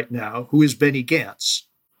right now, who is Benny Gantz,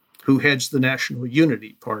 who heads the National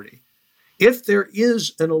Unity Party. If there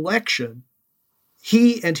is an election,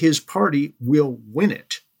 he and his party will win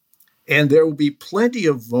it. And there will be plenty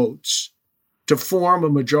of votes to form a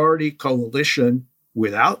majority coalition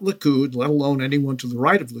without Likud, let alone anyone to the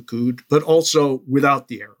right of Likud, but also without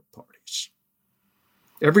the Arab parties.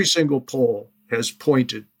 Every single poll has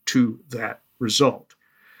pointed to that result.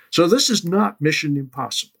 So this is not mission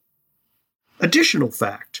impossible. Additional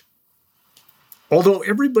fact, Although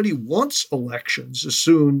everybody wants elections as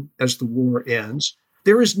soon as the war ends,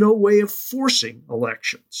 there is no way of forcing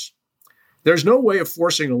elections. There's no way of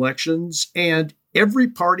forcing elections, and every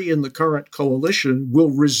party in the current coalition will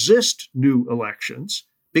resist new elections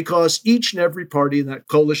because each and every party in that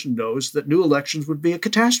coalition knows that new elections would be a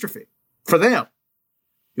catastrophe for them.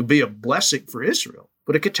 It would be a blessing for Israel,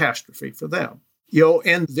 but a catastrophe for them.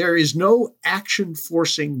 And there is no action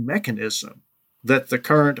forcing mechanism that the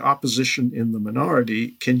current opposition in the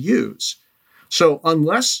minority can use. So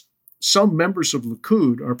unless some members of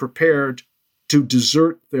Likud are prepared to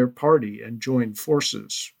desert their party and join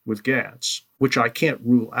forces with Gantz, which I can't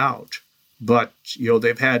rule out, but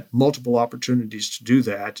they've had multiple opportunities to do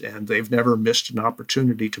that, and they've never missed an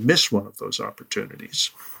opportunity to miss one of those opportunities.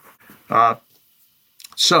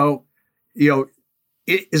 So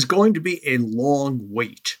it is going to be a long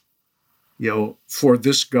wait, for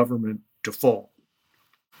this government to fall.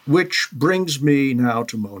 Which brings me now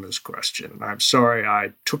to Mona's question. And I'm sorry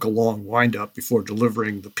I took a long wind-up before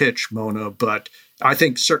delivering the pitch, Mona, but I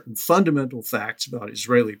think certain fundamental facts about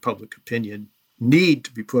Israeli public opinion need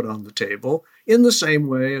to be put on the table in the same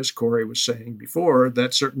way as Corey was saying before,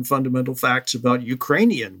 that certain fundamental facts about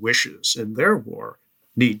Ukrainian wishes in their war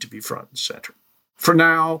need to be front and center. For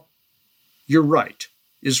now, you're right.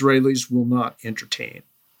 Israelis will not entertain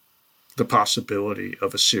the possibility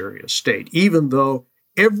of a Syria state, even though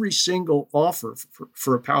every single offer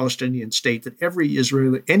for a Palestinian state that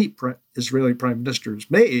any Israeli prime minister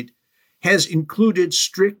has made has included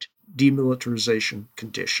strict demilitarization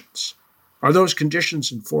conditions. Are those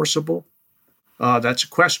conditions enforceable? That's a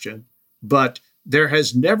question, but there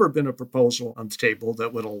has never been a proposal on the table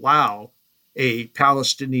that would allow a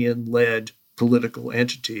Palestinian-led political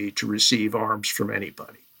entity to receive arms from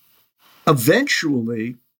anybody.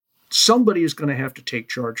 Eventually, somebody is going to have to take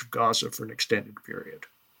charge of Gaza for an extended period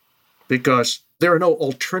because there are no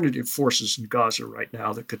alternative forces in Gaza right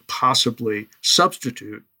now that could possibly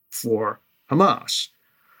substitute for Hamas.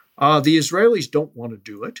 The Israelis don't want to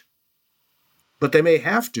do it, but they may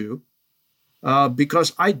have to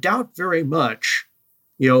because I doubt very much,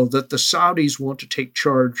 that the Saudis want to take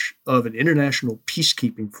charge of an international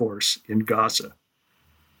peacekeeping force in Gaza.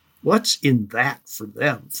 What's in that for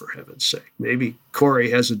them, for heaven's sake? Maybe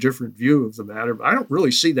Corey has a different view of the matter, but I don't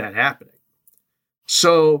really see that happening.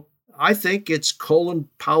 So I think it's Colin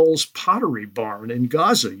Powell's pottery barn in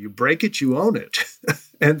Gaza. You break it, you own it.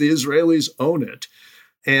 And the Israelis own it.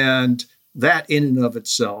 And that in and of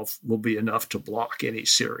itself will be enough to block any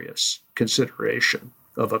serious consideration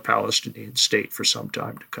of a Palestinian state for some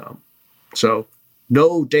time to come. So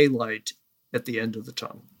no daylight at the end of the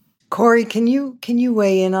tunnel. Corey, can you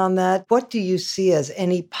weigh in on that? What do you see as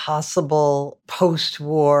any possible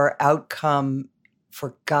post-war outcome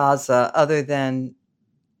for Gaza other than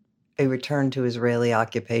a return to Israeli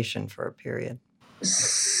occupation for a period?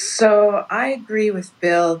 So I agree with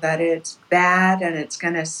Bill that it's bad and it's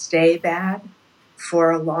going to stay bad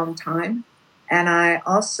for a long time. And I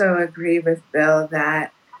also agree with Bill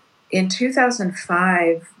that in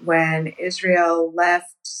 2005, when Israel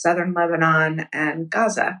left southern Lebanon and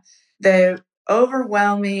Gaza, the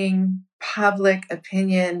overwhelming public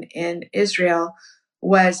opinion in Israel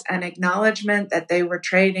was an acknowledgement that they were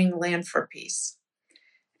trading land for peace.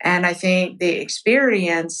 And I think the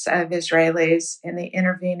experience of Israelis in the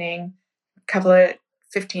intervening couple of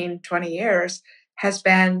 15, 20 years has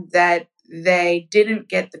been that they didn't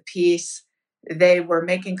get the peace they were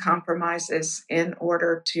making compromises in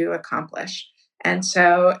order to accomplish. And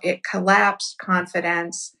so it collapsed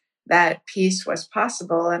confidence that peace was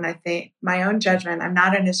possible. And I think my own judgment, I'm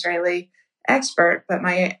not an Israeli expert, but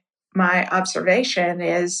my observation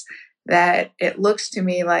is that it looks to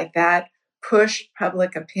me like that pushed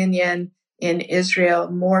public opinion in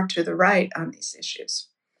Israel more to the right on these issues.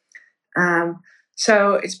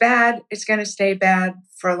 So it's bad. It's going to stay bad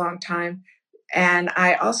for a long time. And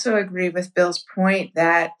I also agree with Bill's point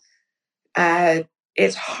that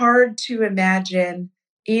it's hard to imagine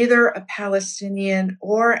either a Palestinian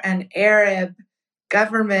or an Arab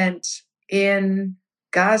government in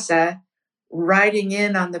Gaza riding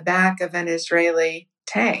in on the back of an Israeli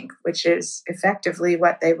tank, which is effectively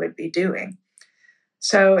what they would be doing.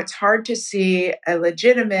 So it's hard to see a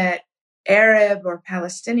legitimate Arab or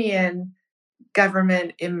Palestinian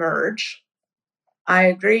government emerge. I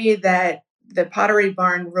agree that the Pottery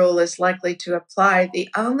Barn rule is likely to apply. The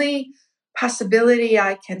only possibility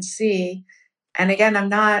I can see, and again, I'm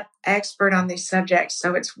not expert on these subjects,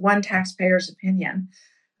 so it's one taxpayer's opinion,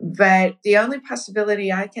 but the only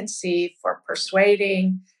possibility I can see for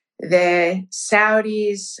persuading the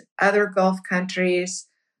Saudis, other Gulf countries,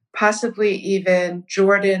 possibly even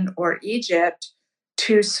Jordan or Egypt,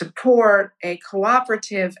 to support a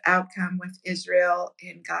cooperative outcome with Israel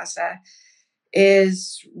in Gaza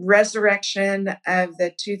is resurrection of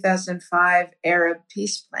the 2005 Arab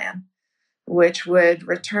peace plan, which would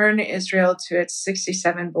return Israel to its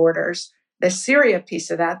 67 borders. The Syria piece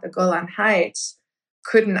of that, the Golan Heights,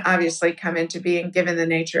 couldn't obviously come into being given the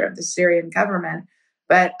nature of the Syrian government,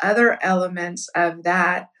 but other elements of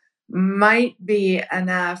that might be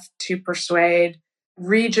enough to persuade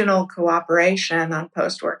regional cooperation on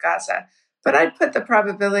post-war Gaza. But I'd put the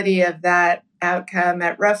probability of that outcome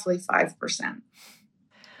at roughly 5%.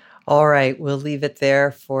 All right, we'll leave it there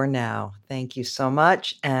for now. Thank you so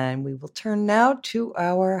much. And we will turn now to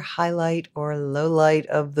our highlight or lowlight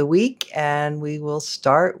of the week. And we will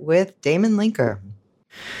start with Damon Linker.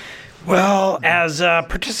 Well, as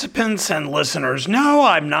participants and listeners know,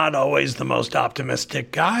 I'm not always the most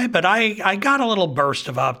optimistic guy, but I got a little burst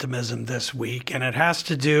of optimism this week, and it has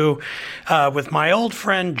to do with my old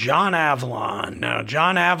friend John Avlon. Now,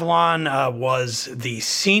 John Avlon was the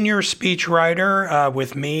senior speechwriter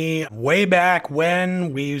with me way back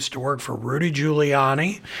when we used to work for Rudy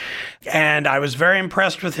Giuliani. And I was very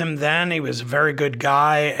impressed with him then. He was a very good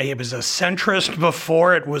guy. He was a centrist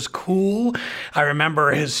before it was cool. I remember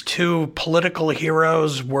his two political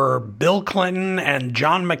heroes were Bill Clinton and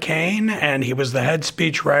John McCain, and he was the head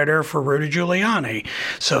speechwriter for Rudy Giuliani.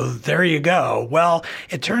 So there you go. Well,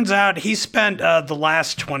 it turns out he spent the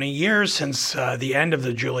last 20 years since the end of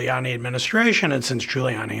the Giuliani administration and since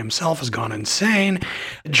Giuliani himself has gone insane.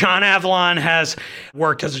 John Avlon has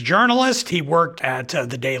worked as a journalist. He worked at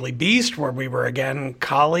the Daily Beast, where we were again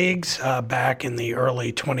colleagues back in the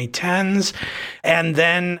early 2010s. And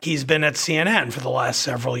then he's been at CNN for the last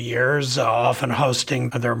several years, often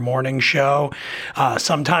hosting their morning show,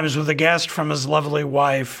 sometimes with a guest from his lovely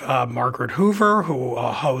wife, Margaret Hoover, who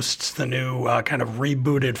hosts the new kind of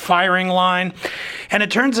rebooted Firing Line. And it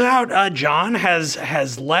turns out John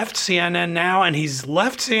has left CNN now, and he's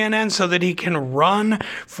left CNN so that he can run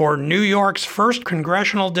for New York's first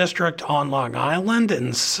congressional district on Long Island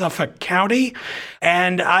in Suffolk County.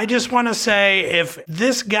 And I just want to say, if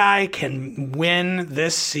this guy can win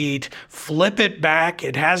this seat, flip it back.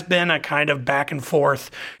 It has been a kind of back and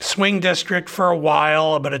forth swing district for a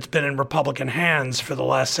while, but it's been in Republican hands for the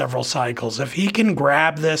last several cycles. If he can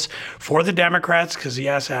grab this for the Democrats, because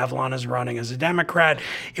yes, Avlon is running as a Democrat,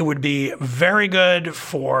 it would be very good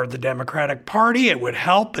for the Democratic Party. It would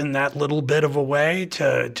help in that little bit of a way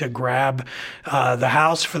to grab the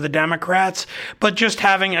House for the Democrats. But just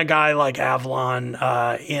having a guy like Avlon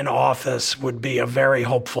in office would be a very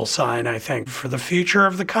hopeful sign, I think, for the future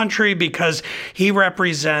of the country, because he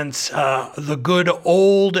represents the good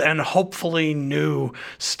old and hopefully new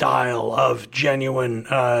style of genuine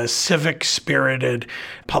civic-spirited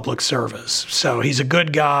public service. So he's a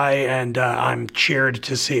good guy, and I'm cheered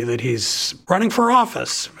to see that he's running for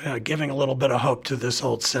office, giving a little bit of hope to this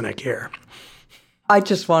old cynic here. I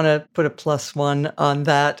just want to put a +1 on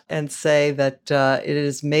that and say that it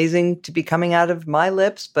is amazing to be coming out of my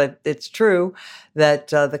lips, but it's true that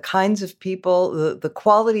the kinds of people, the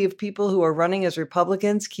quality of people who are running as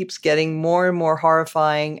Republicans keeps getting more and more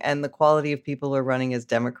horrifying, and the quality of people who are running as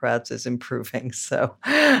Democrats is improving. So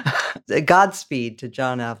Godspeed to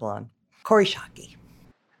John Avlon. Kori Schake.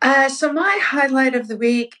 So my highlight of the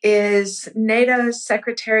week is NATO's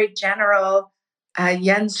Secretary General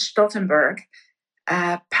Jens Stoltenberg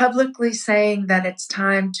publicly saying that it's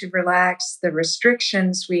time to relax the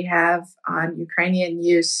restrictions we have on Ukrainian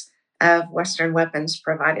use of Western weapons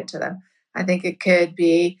provided to them. I think it could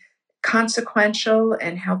be consequential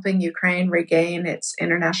in helping Ukraine regain its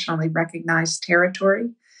internationally recognized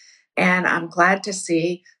territory. And I'm glad to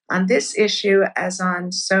see on this issue, as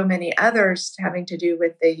on so many others having to do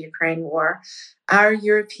with the Ukraine war, our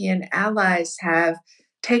European allies have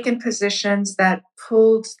taken positions that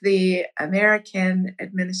pulled the American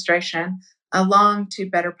administration along to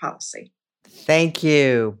better policy. Thank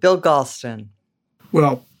you. Bill Galston.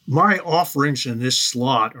 Well, my offerings in this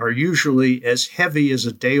slot are usually as heavy as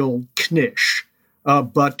a day-old knish,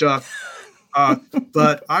 but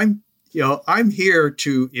I'm here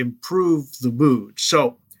to improve the mood.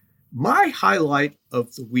 So my highlight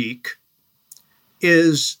of the week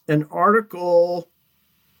is an article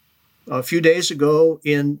a few days ago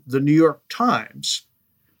in the New York Times,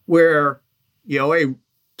 where, a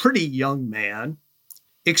pretty young man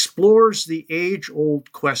explores the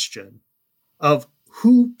age-old question of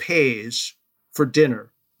who pays for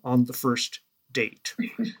dinner on the first date.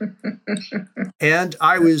 And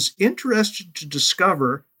I was interested to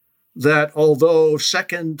discover that although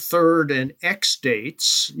second, third, and X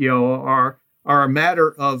dates, are are a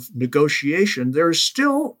matter of negotiation, there is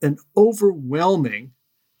still an overwhelming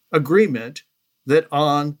agreement that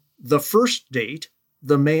on the first date,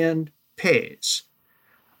 the man pays.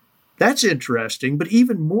 That's interesting, but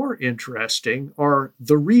even more interesting are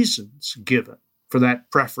the reasons given for that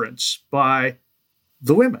preference by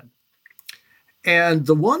the women. And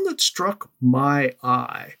the one that struck my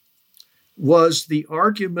eye was the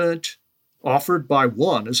argument offered by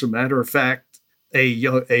one, as a matter of fact,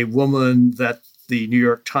 a woman that the New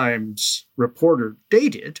York Times reporter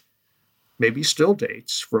dated, maybe still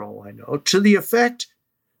dates for all I know, to the effect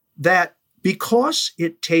that because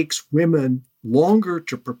it takes women longer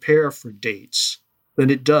to prepare for dates than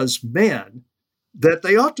it does men, that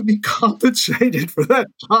they ought to be compensated for that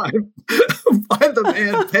time by the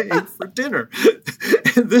man paying for dinner.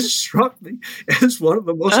 And this struck me as one of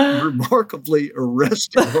the most remarkably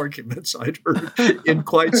arresting arguments I'd heard in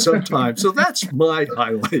quite some time. So that's my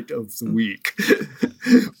highlight of the week.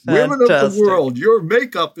 Women of the world, your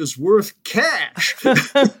makeup is worth cash.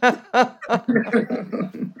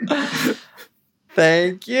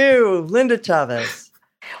 Thank you. Linda Chavez.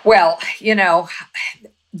 Well,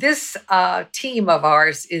 this team of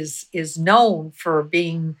ours is known for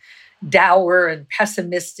being dour and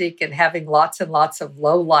pessimistic and having lots and lots of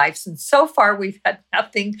low lives. And so far, we've had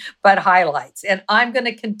nothing but highlights. And I'm going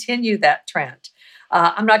to continue that trend.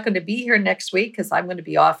 I'm not going to be here next week because I'm going to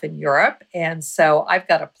be off in Europe. And so I've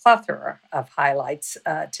got a plethora of highlights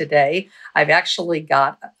today. I've actually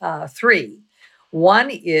got 3. One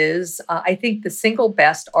is, I think, the single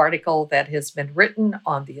best article that has been written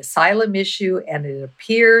on the asylum issue, and it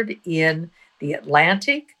appeared in The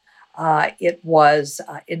Atlantic. It was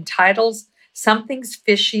entitled Something's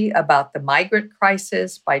Fishy About the Migrant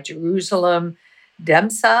Crisis by Jerusalem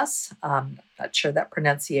Demsas. I'm not sure that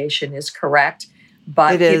pronunciation is correct,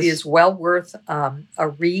 but it is well worth a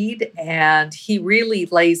read. And he really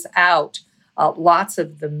lays out lots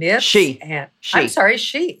of the myths. I'm sorry,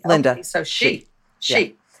 she. Linda. Okay, so she. Yeah.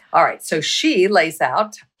 All right. So she lays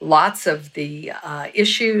out lots of the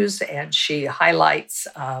issues, and she highlights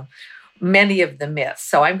many of the myths.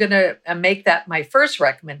 So I'm going to make that my first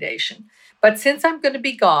recommendation. But since I'm going to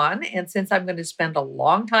be gone, and since I'm going to spend a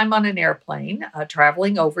long time on an airplane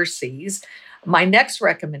traveling overseas, my next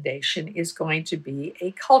recommendation is going to be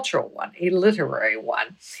a cultural one, a literary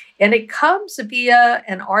one. And it comes via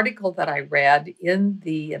an article that I read in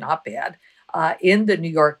an op-ed in the New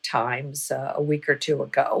York Times a week or two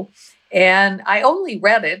ago. And I only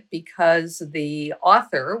read it because the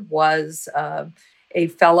author was a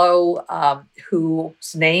fellow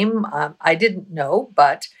whose name I didn't know,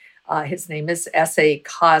 but his name is S.A.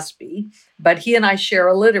 Cosby. But he and I share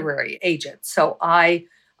a literary agent. So I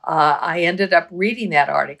ended up reading that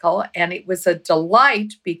article, and it was a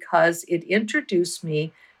delight because it introduced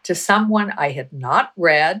me to someone I had not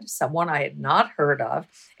read, someone I had not heard of,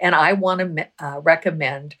 and I want to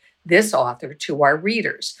recommend this author to our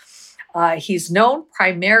readers. He's known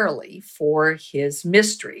primarily for his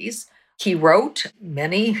mysteries. He wrote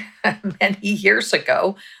many years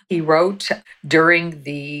ago. He wrote during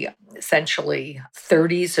the essentially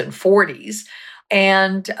 30s and 40s,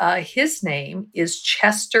 and his name is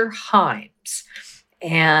Chester Himes.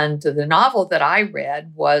 And the novel that I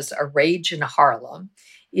read was A Rage in Harlem.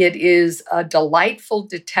 It is a delightful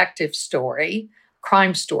detective story.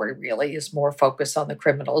 Crime story really is more focused on the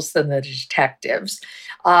criminals than the detectives.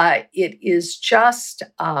 It is just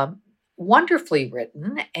wonderfully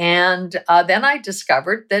written. And then I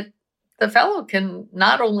discovered that the fellow can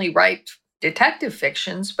not only write detective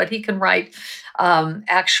fictions, but he can write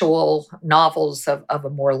actual novels of a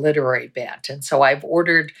more literary bent. And so I've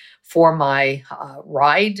ordered for my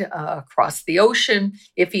ride across the ocean,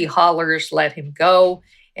 If He Hollers, Let Him Go.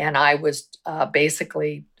 And I was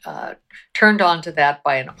basically turned on to that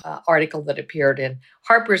by an article that appeared in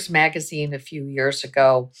Harper's Magazine a few years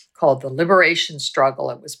ago called The Liberation Struggle.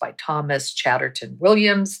 It was by Thomas Chatterton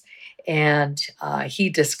Williams. And he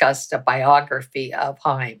discussed a biography of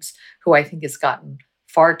Himes, who I think has gotten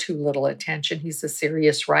far too little attention. He's a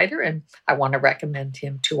serious writer, and I want to recommend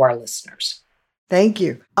him to our listeners. Thank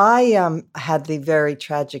you. I had the very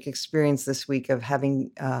tragic experience this week of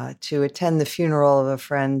having to attend the funeral of a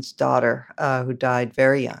friend's daughter who died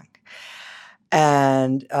very young.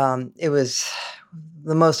 And it was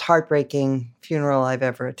the most heartbreaking funeral I've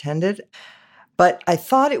ever attended. But I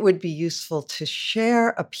thought it would be useful to share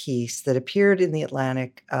a piece that appeared in The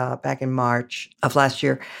Atlantic back in March of last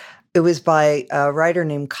year. It was by a writer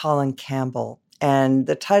named Colin Campbell. And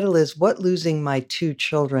the title is What Losing My 2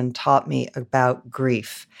 Children Taught Me About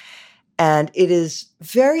Grief. And it is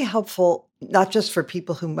very helpful, not just for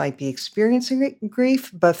people who might be experiencing grief,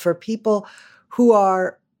 but for people who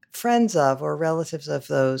are friends of or relatives of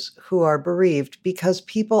those who are bereaved, because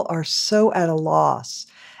people are so at a loss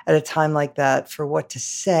at a time like that for what to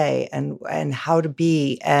say and how to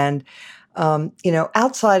be. And,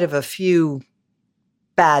 outside of a few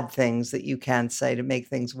bad things that you can say to make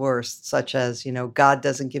things worse, such as, God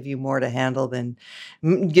doesn't give you more to handle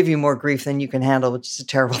give you more grief than you can handle, which is a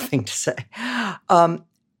terrible thing to say.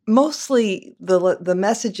 Mostly the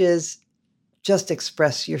message is just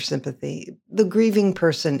express your sympathy. The grieving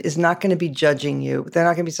person is not going to be judging you. They're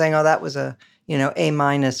not going to be saying, oh, that was a,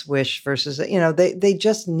 A- wish versus, they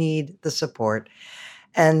just need the support.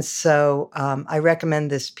 And so I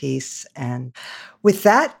recommend this piece. And with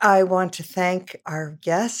that, I want to thank our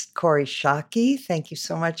guest, Corey Shockey. Thank you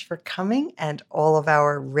so much for coming, and all of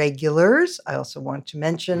our regulars. I also want to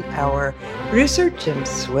mention our producer, Jim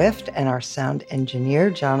Swift, and our sound engineer,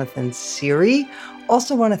 Jonathan Siri.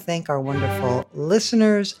 Also want to thank our wonderful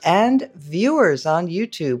listeners and viewers on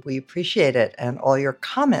YouTube. We appreciate it, and all your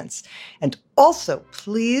comments. And also,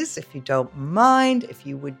 please, if you don't mind, if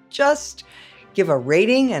you would just give a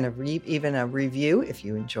rating and even a review if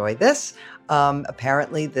you enjoy this.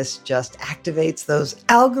 Apparently, this just activates those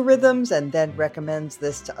algorithms and then recommends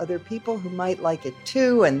this to other people who might like it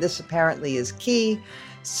too. And this apparently is key.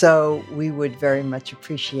 So we would very much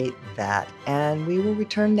appreciate that. And we will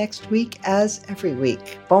return next week as every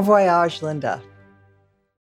week. Bon voyage, Linda.